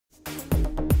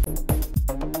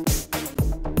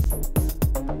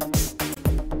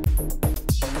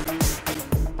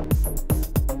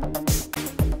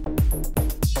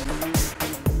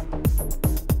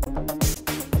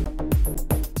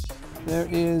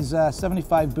is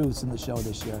 75 booths in the show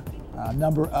this year. A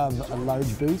number of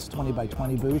large booths, 20 by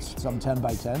 20 booths, some 10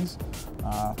 by 10s.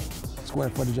 Square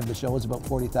footage of the show is about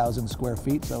 40,000 square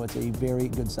feet, so it's a very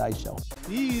good size show.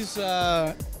 These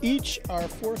each are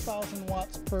 4,000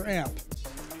 watts per amp,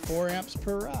 4 amps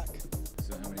per rack.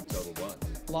 So how many total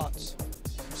watts? Lots,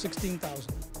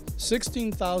 16,000.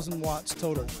 16,000 watts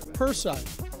total per side.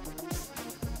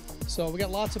 So we got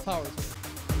lots of power to it.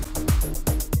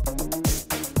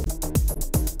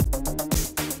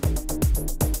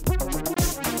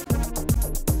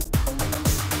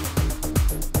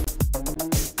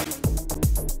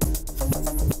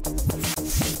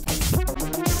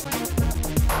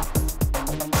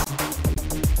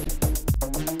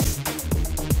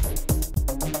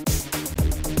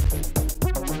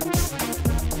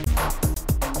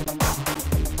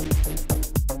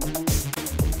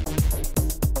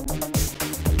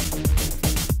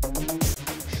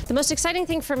 The most exciting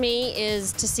thing for me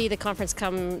is to see the conference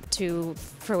come to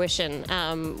fruition.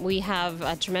 We have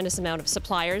a tremendous amount of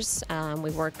suppliers.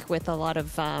 We work with a lot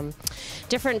of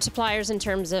different suppliers in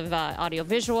terms of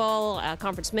audiovisual,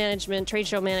 conference management, trade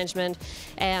show management,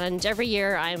 and every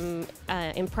year I'm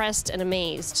impressed and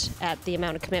amazed at the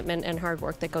amount of commitment and hard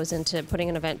work that goes into putting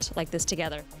an event like this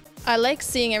together. I like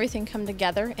seeing everything come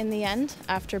together in the end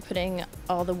after putting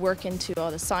all the work into all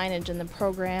the signage and the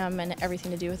program and everything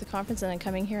to do with the conference, and then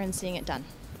coming here and seeing it done.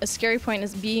 A scary point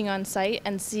is being on site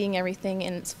and seeing everything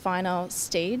in its final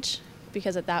stage,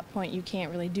 because at that point you can't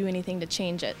really do anything to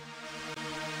change it.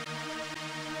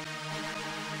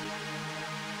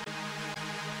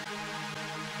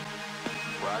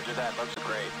 Roger that, looks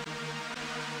great.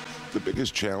 The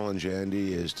biggest challenge,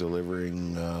 Andy, is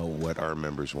delivering what our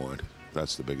members want.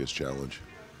 That's the biggest challenge.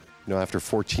 You know, after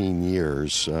 14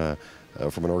 years,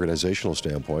 from an organizational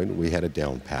standpoint, we had it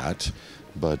down pat,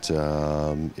 but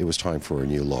it was time for a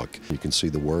new look. You can see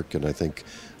the work, and I think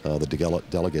the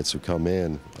delegates who come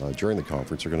in during the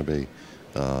conference are going to be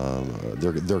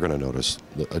they're going to notice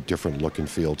a different look and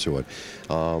feel to it.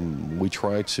 We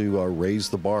try to raise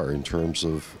the bar in terms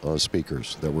of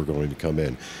speakers that we're going to come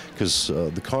in, because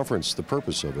the conference, the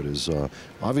purpose of it is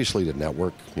obviously to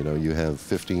network. You know, you have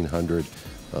 1,500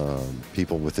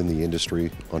 people within the industry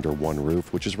under one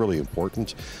roof, which is really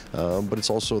important, but it's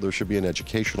also, there should be an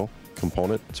educational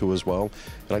component to as well,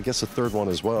 and I guess a third one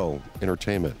as well,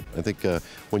 entertainment. I think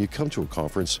when you come to a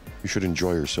conference, you should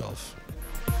enjoy yourself.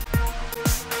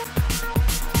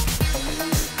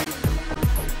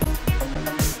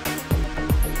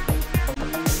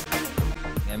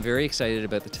 I'm very excited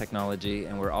about the technology,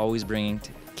 and we're always bringing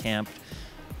CAAMP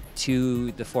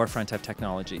to the forefront of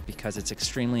technology, because it's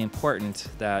extremely important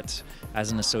that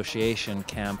as an association,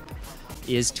 CAAMP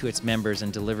is to its members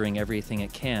and delivering everything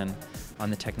it can on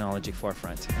the technology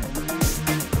forefront.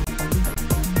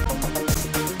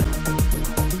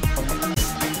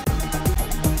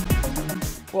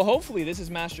 Well, hopefully this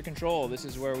is master control. This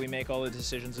is where we make all the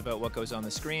decisions about what goes on the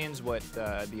screens, what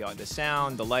the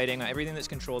sound, the lighting, everything that's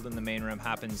controlled in the main room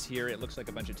happens here. It looks like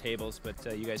a bunch of tables,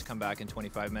 but you guys come back in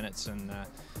 25 minutes and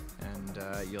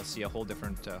you'll see a whole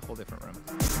different room.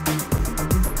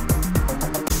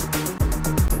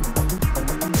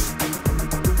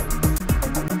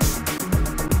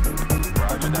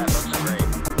 Roger that, looks great.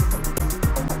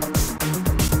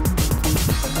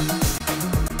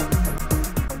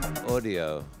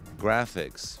 Audio,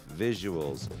 graphics,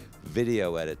 visuals,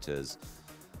 video editors,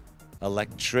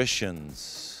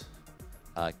 electricians,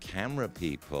 camera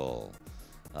people,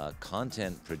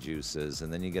 content producers,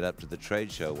 and then you get up to the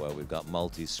trade show where we've got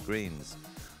multi-screens.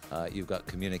 You've got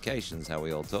communications, how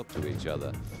we all talk to each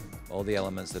other. All the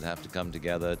elements that have to come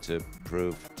together to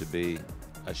prove to be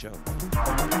a show.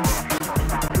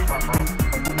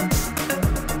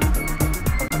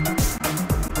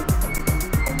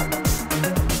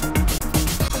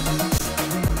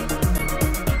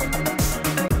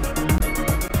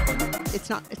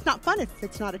 It's not fun if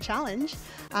it's not a challenge.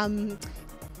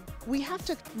 We have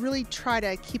to really try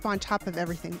to keep on top of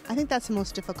everything. I think that's the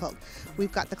most difficult.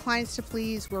 We've got the clients to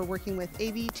please, we're working with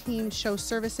AV teams, show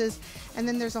services, and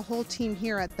then there's a whole team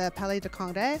here at the Palais de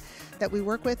Congrès that we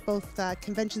work with, both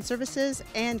convention services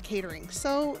and catering.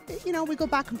 So, you know, we go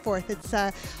back and forth. It's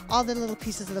all the little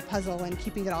pieces of the puzzle and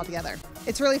keeping it all together.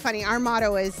 It's really funny. Our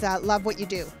motto is love what you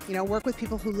do. You know, work with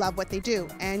people who love what they do.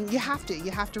 And you have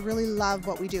to really love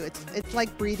what we do. It's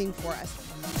like breathing for us.